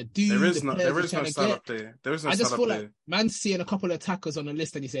he's trying to do. There is no style of play. I just feel like man's seeing a couple of attackers on the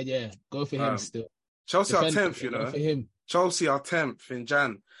list and he said, yeah, go for him still. Chelsea are 10th, you know. For him. Chelsea are 10th in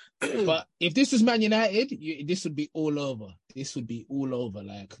Jan. But if this was Man United, this would be all over. This would be all over,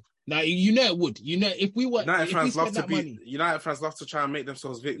 like... Now, you know it would. You know, if we were... United fans love to try and make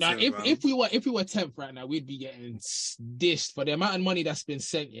themselves victims. Now, if we were 10th right now, we'd be getting dished. For the amount of money that's been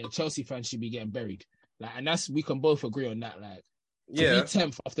sent here, Chelsea fans should be getting buried. Like, and we can both agree on that. Like, to be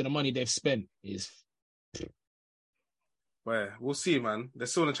 10th after the money they've spent is... Well, we'll see, man. They're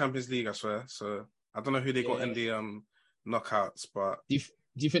still in the Champions League, I swear. So, I don't know who they got in the knockouts, but... Do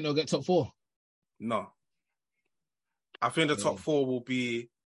you think they'll get top 4? No. I think the top 4 will be...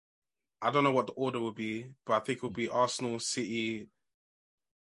 I don't know what the order will be, but I think it will be Arsenal, City.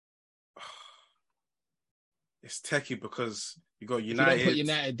 It's techie because you got United. You don't put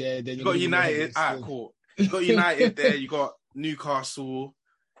United there. Then you got United. Cool. You got United there. You got Newcastle.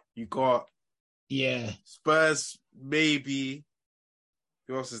 You got Spurs. Maybe.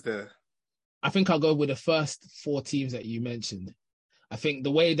 Who else is there? I think I'll go with the first 4 teams that you mentioned. I think the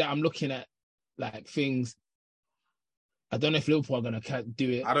way that I'm looking at like things. I don't know if Liverpool are going to do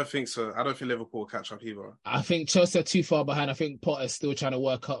it. I don't think so. I don't think Liverpool will catch up either. I think Chelsea are too far behind. I think Potter's still trying to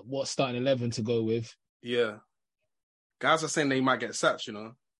work up what starting 11 to go with. Yeah. Guys are saying they might get sacked, you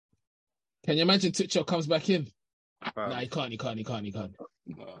know. Can you imagine Tuchel comes back in? Nah, he can't.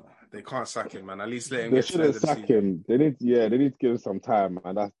 No, they can't sack him, man. At least let him They get to the end shouldn't of the sack season. him. They need to give him some time,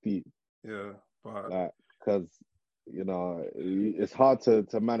 and that's deep. Yeah, but Like, because it's hard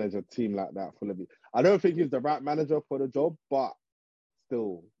to manage a team like that full of. I don't think he's the right manager for the job, but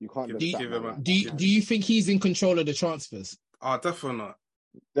still, you can't Give- just sack give man him a- like Do that. you think he's in control of the transfers? definitely not.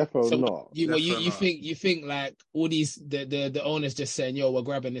 Definitely So not. you Definitely not. think like all these the owners just saying, yo, we're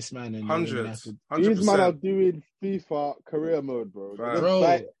grabbing this man and 100, These men are 100%. doing FIFA career mode, bro. They're just Bro.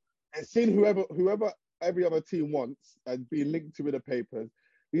 like, and seeing whoever every other team wants and being linked to in the papers.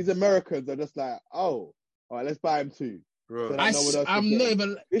 These Americans are just like, oh, all right, let's buy him too. Bro, So that no one else can I'm get not him. even.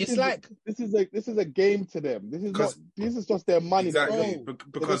 This It's is like this is a game to them. This is not. 'Cause- This is just their money. exactly. They're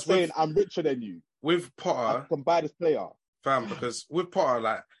Because just saying, I'm richer than you. with I Potter, can buy this player. fam, because with Potter,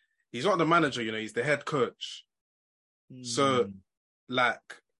 like, he's not the manager, he's the head coach. So,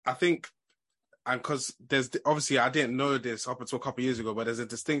 like, I think, and because there's obviously, I didn't know this up until a couple of years ago, but there's a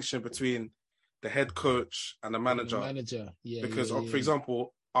distinction between the head coach and the manager. Yeah. Because, yeah. for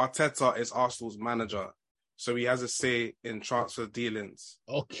example, Arteta is Arsenal's manager, so he has a say in transfer dealings.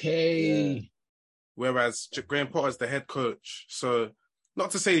 Okay. Yeah. Whereas Graham Potter is the head coach. So,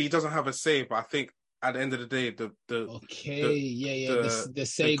 not to say he doesn't have a say, but I think at the end of the day, the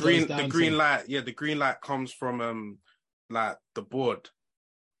say goes down the green light, the green light comes from like the board.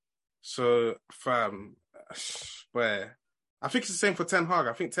 So, fam, where I think it's the same for Ten Hag.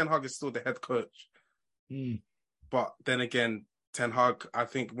 I think Ten Hag is still the head coach. But then again, Ten Hag, I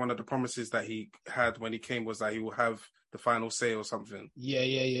think one of the promises that he had when he came was that he will have the final say or something.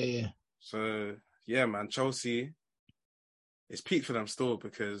 Yeah. So, yeah, man, Chelsea, it's peak for them still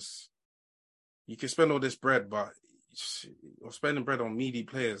because you can spend all this bread, but you're spending bread on meaty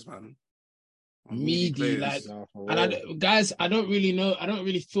players, man. Meaty, like, and guys, I don't really know. I don't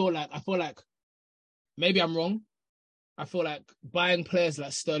really feel like. I feel like maybe I'm wrong. I feel like buying players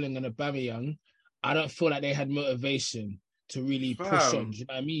like Sterling and Aubameyang, I don't feel like they had motivation to really push on. Do you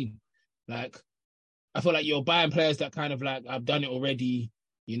know what I mean? Like, I feel like you're buying players that kind of like, I've done it already,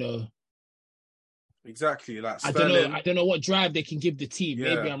 Exactly, like Sterling. I don't know what drive they can give the team.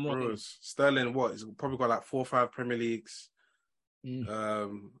 Yeah, maybe I'm wrong. Bros. Sterling, he's probably got like 4 or 5 Premier Leagues.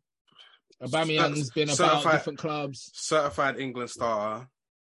 Aubameyang's been about different clubs. Certified England starter.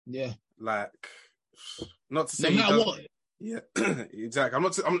 Yeah, like not to say no matter what. Yeah, exactly.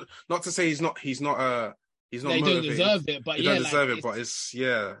 I'm not to say he's not He motivated. don't deserve it, but he don't deserve it. But it's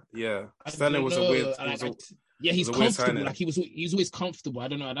Sterling was a weird. He's comfortable. Like he was always comfortable. I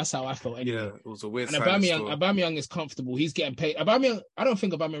don't know. That's how I felt. Anyway. Yeah, it was a weird. And Aubameyang is comfortable. He's getting paid. Aubameyang, I don't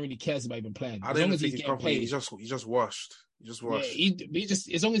think Aubameyang really cares about even playing. As long as he's getting paid, he just washed. Yeah, he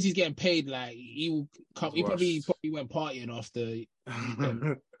just as long as he's getting paid, like he probably went partying after.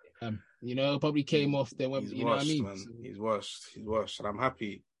 Probably came off there. Went, he's washed, what I mean? Man. He's washed, and I'm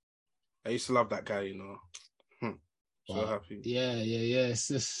happy. I used to love that guy, So happy. Yeah. It's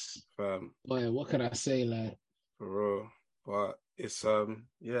just, boy, what can I say, like, for real? But it's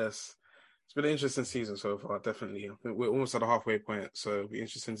it's been an interesting season so far. Definitely, I think we're almost at the halfway point, so it'll be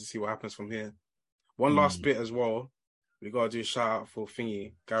interesting to see what happens from here. One last bit as well. We gotta do a shout out for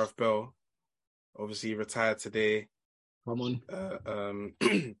Gareth Bale. Obviously, he retired today. Come on.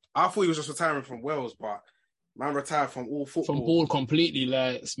 I thought he was just retiring from Wales, but man retired from all football. From ball completely,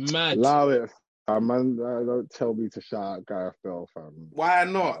 like, it's mad. Allow it, man. Don't tell me to shout out Gareth Bale, fam. Why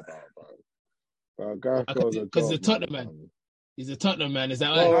not? Gareth Bale's because he's a Tottenham man. He's a Tottenham man. Is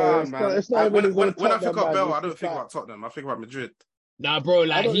that right? Man. It's not when I think about Bale, I don't think about Tottenham. I think about Madrid. Nah, bro,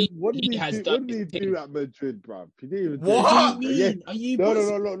 like what did he do at Madrid, bro? He didn't even what? Do yeah. Are you? No.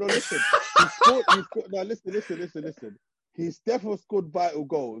 Listen. Listen. He's definitely scored vital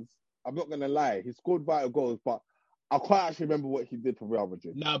goals. I'm not gonna lie. He scored vital goals, but I can't actually remember what he did for Real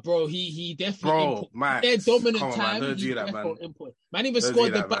Madrid. Nah, bro, he definitely. Man, their dominant time. Don't do that, man. Man even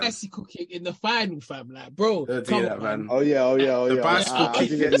scored the bicycle kick in the final, fam. Like, bro, come on, man. Oh yeah. The bicycle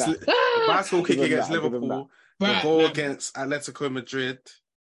kick against Liverpool. The goal against Atletico Madrid.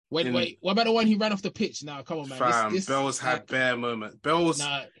 Wait. What about the one he ran off the pitch? Now, come on, man. Fam, Bale's had bare moments. Bale's.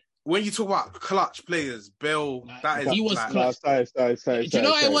 When you talk about clutch players, Bale, he was clutch. Sorry. Do you know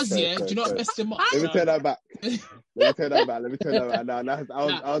what it was? Do you know what messed him up? Let me take that back. I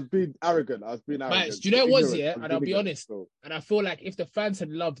was being arrogant. Right, do you know what it was? And I'll be honest. And I feel like if the fans had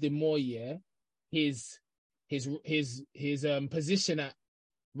loved him more, his position at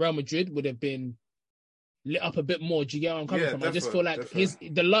Real Madrid would have been lit up a bit more. Do you get where I'm coming from? I just feel like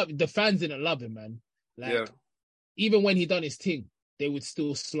the fans didn't love him, man. Like even when he done his thing, they would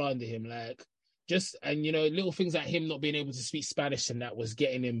still slander him, little things like him not being able to speak Spanish and that was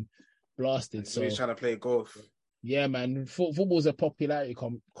getting him blasted. So he's trying to play golf. Yeah, man. Football's a popularity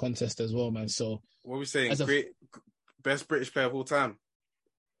contest as well, man. So what are we saying? Best British player of all time.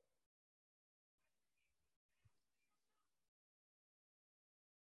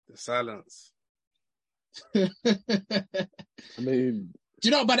 The silence. I mean, do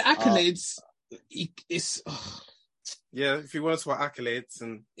you know about the accolades? It's yeah. If you want to talk accolades,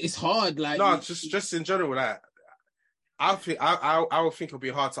 and it's hard. Like no, just in general, like I think I would think it'll be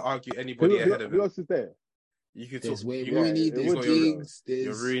hard to argue anybody ahead of him. Who else is there? You could there's talk. Rooney, there's Giggs,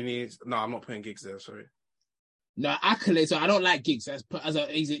 your Rooney. No, I'm not putting Giggs there. Sorry. No accolades. So I don't like Giggs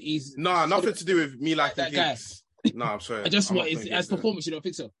he's no, nothing to do with me liking that Giggs. Guy. No, I'm sorry. I just want as performance. You don't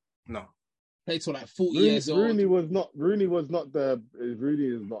think so? No. Played till like 40 years old. Rooney is not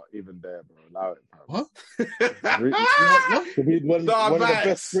even there, bro. Allow it, bro. What? He's one of the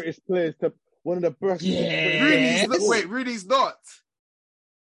best British players one of the best. Yeah. Rooney's not.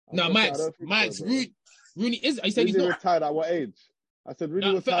 No, Mike's Rooney is. I said he's not retired at what age? I said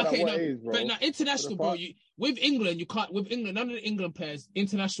Rooney was retired at what age, bro? But international, bro. With England, you can't. With England, none of the England players,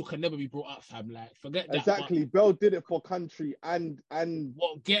 international can never be brought up, fam. Like, forget that. Exactly. Bell did it for country and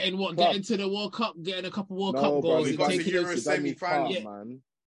getting to the World Cup, getting a couple World Cup goals. He got to Euro semi-final, man.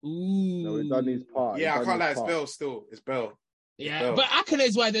 Ooh. No, he done his part. Yeah, I can't lie. It's Bell still. It's Bell. Yeah, but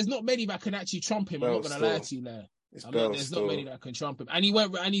accolades wise, there's not many that can actually trump him. I'm not gonna lie to you, there. There's not many that can trump him. And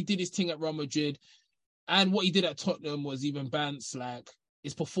he did his thing at Real Madrid, and what he did at Tottenham was even bants like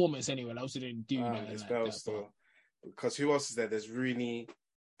his performance anyway. I also didn't do that. It's Bell still. Because who else is there? There's Rooney.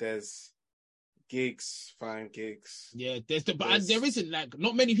 There's Giggs. Fine, Giggs. Yeah, there isn't like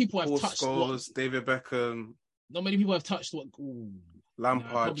not many people have touched. Scholes, David Beckham. Not many people have touched what.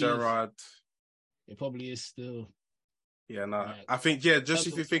 Lampard, Gerrard. It probably is still. Yeah, no. Like, I think just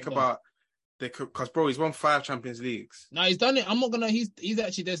if you think about because bro, he's won 5 Champions Leagues. No, he's done it. I'm not gonna. He's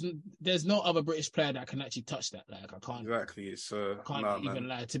actually there's no other British player that can actually touch that. Like I can't. Exactly. So I can't even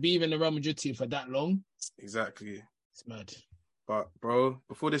lie to be even the Real Madrid team for that long. Exactly. It's mad. But bro,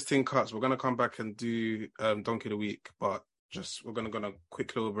 before this thing cuts, we're gonna come back and do Donkey of the Week. But we're gonna go on a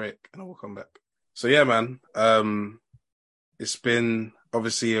quick little break and then we'll come back. So yeah, man. It's been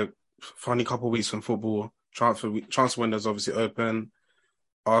obviously a funny couple of weeks from football. Transfer window's obviously open.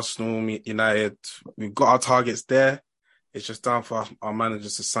 Arsenal, United, we've got our targets there. It's just down for our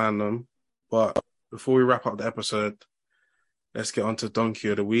managers to sign them. But before we wrap up the episode, let's get on to Donkey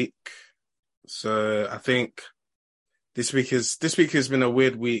of the Week. So I think this week has been a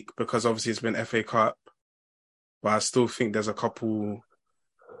weird week because obviously it's been FA Cup, but I still think there's a couple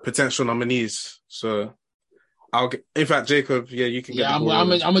potential nominees. So in fact, Jacob, yeah, you can get the ball. I'm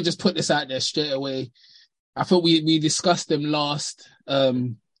gonna just put this out there straight away. I thought we discussed them last,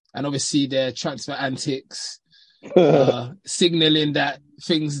 and obviously their transfer antics, signaling that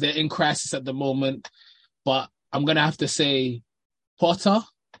they're in crisis at the moment. But I'm gonna have to say Potter.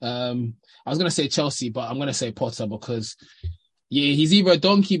 I was gonna say Chelsea, but I'm gonna say Potter because he's either a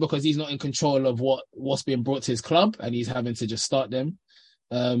donkey because he's not in control of what's being brought to his club and he's having to just start them.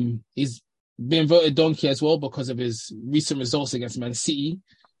 He's been voted donkey as well because of his recent results against Man City.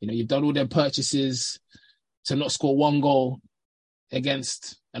 You know, you've done all their purchases to not score one goal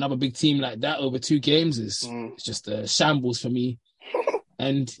against another big team like that over 2 games is just a shambles for me.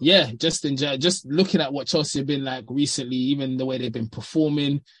 And yeah, just looking at what Chelsea have been like recently, even the way they've been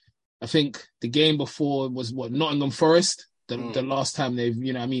performing. I think the game before was Nottingham Forest, the last time they've,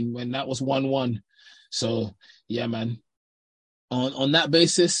 when that was 1-1. So yeah, man. On that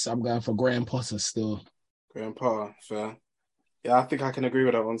basis, I'm going for Graham Potter still. Graham Potter, fair. Yeah, I think I can agree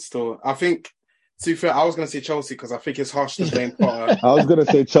with that one still. I think, to be fair, I was going to say Chelsea because I think it's harsh to blame Potter. I was going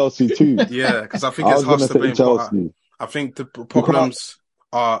to say Chelsea too. Yeah, because I think it's harsh to blame Potter. I think the problems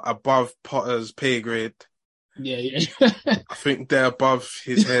are above Potter's pay grade. Yeah. I think they're above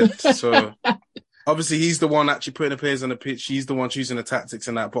his head. So obviously he's the one actually putting the players on the pitch. He's the one choosing the tactics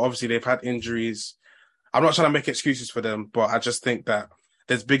and that. But obviously they've had injuries. I'm not trying to make excuses for them, but I just think that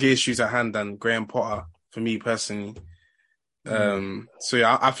there's bigger issues at hand than Graham Potter for me personally. So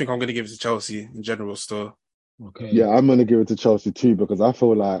yeah, I think I'm going to give it to Chelsea in general still. Okay. Yeah, I'm going to give it to Chelsea too because I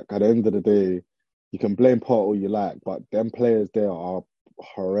feel like at the end of the day, you can blame Potter all you like, but them players there are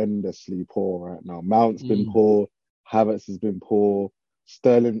horrendously poor right now. Mount's been poor, Havertz has been poor,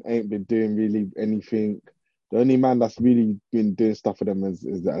 Sterling ain't been doing really anything. The only man that's really been doing stuff for them is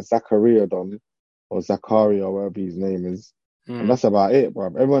Zakaria or Zakaria, or whatever his name is. And that's about it, bro.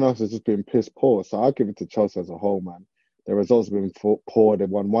 Everyone else has just been piss poor. So I'll give it to Chelsea as a whole, man. Their results have been poor. They've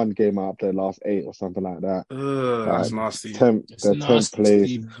won 1 game out of their last 8 or something like that. That's nasty. They're 10th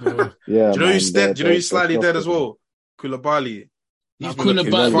place. Yeah, do you know who's dead? Do you know who's slightly dead as well? Koulibaly.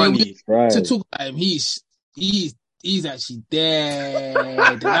 Koulibaly. Right. To talk about him, he's he's actually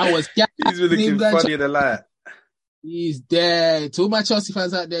dead. That was he's been looking funny in the light. He's dead. To all my Chelsea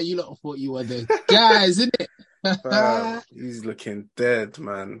fans out there, you lot thought you were the guys, isn't it? He's looking dead,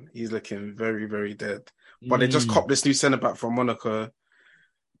 man. He's looking very, very dead. But they just copped this new centre back from Monaco.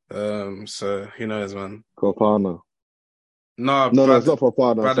 So who knows, man? Fofana. No, it's not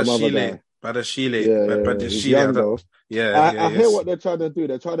Fofana. Some other guy. Bradashile. I hear what they're trying to do.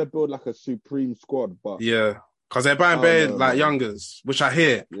 They're trying to build like a supreme squad, but yeah, because they're buying like youngers, which I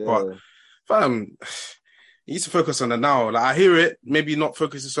hear. Yeah. But fam, you need to focus on the now. Like I hear it, maybe not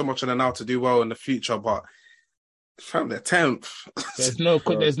focusing so much on the now to do well in the future, but fam, they're 10th. There's no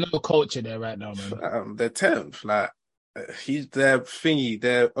culture there right now, man. They're 10th. Like he's their thingy,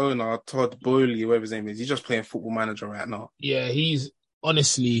 their owner, Todd Bowley, whatever his name is. He's just playing Football Manager right now. Yeah, he's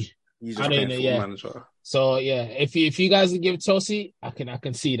honestly. He's just playing Football Manager. So yeah, if you guys would give Chelsea, I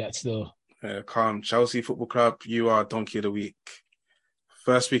can see that still. Yeah, calm. Chelsea Football Club, you are Donkey of the Week.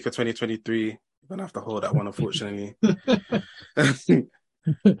 First week of 2023. You're gonna have to hold that one, unfortunately.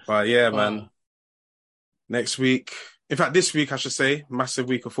 But yeah, man. Next week, in fact, this week I should say, massive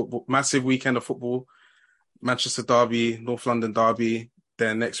week of football, massive weekend of football. Manchester derby, North London derby.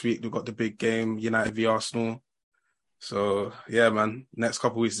 Then next week we've got the big game, United v Arsenal. So yeah, man. Next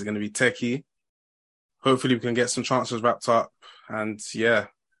couple of weeks is gonna be techie. Hopefully we can get some transfers wrapped up, and yeah,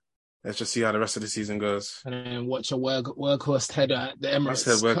 let's just see how the rest of the season goes. And then watch a workhorse header at the Emirates.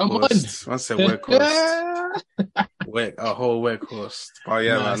 I said workhorse. A whole workhorse. Oh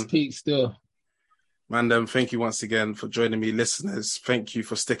yeah, man. Peak still. Man, thank you once again for joining me, listeners. Thank you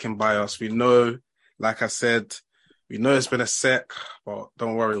for sticking by us. We know, like I said, we know it's been a sec, but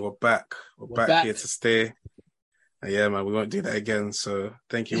don't worry, we're back. We're back here to stay. Yeah, man, we won't do that again. So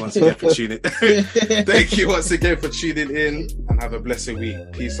thank you once again for tuning in. Thank you once again for tuning in, and have a blessed week.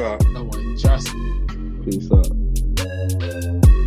 Peace out. No one, just. Peace out.